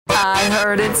I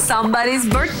heard it's somebody's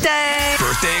birthday.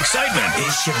 Birthday excitement.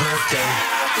 It's your birthday.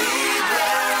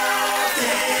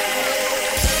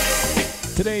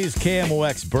 Today's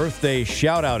KMOX birthday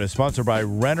shout-out is sponsored by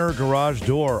Renner Garage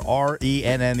Door,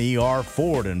 RENNER,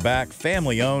 Ford and Back,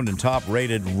 family-owned and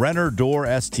top-rated,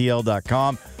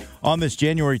 RennerDoorSTL.com. On this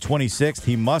January 26th,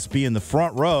 he must be in the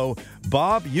front row.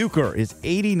 Bob Uecker is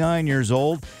 89 years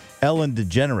old. Ellen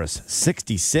DeGeneres,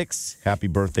 66. Happy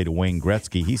birthday to Wayne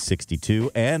Gretzky. He's 62.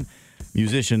 And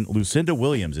musician Lucinda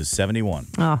Williams is 71.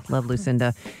 Oh, love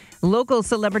Lucinda. Local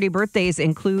celebrity birthdays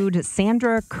include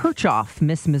Sandra Kirchhoff,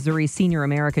 Miss Missouri Senior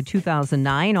America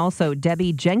 2009. Also,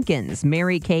 Debbie Jenkins,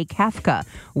 Mary Kay Kafka,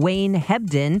 Wayne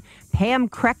Hebden, Pam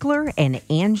Kreckler, and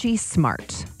Angie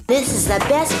Smart. This is the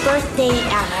best birthday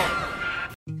ever.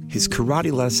 His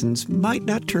karate lessons might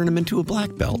not turn him into a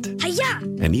black belt. Hi-ya!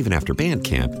 And even after band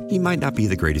camp, he might not be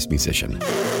the greatest musician.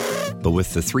 But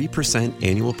with the 3%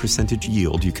 annual percentage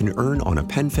yield you can earn on a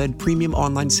PenFed premium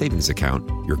online savings account,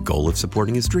 your goal of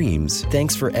supporting his dreams...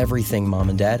 Thanks for everything, Mom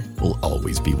and Dad. ...will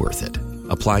always be worth it.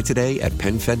 Apply today at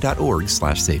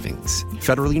PenFed.org/savings.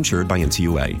 Federally insured by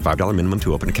NCUA. $5 minimum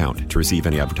to open account. To receive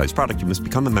any advertised product, you must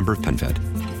become a member of PenFed.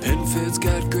 PenFed's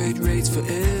got great rates for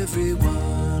everyone.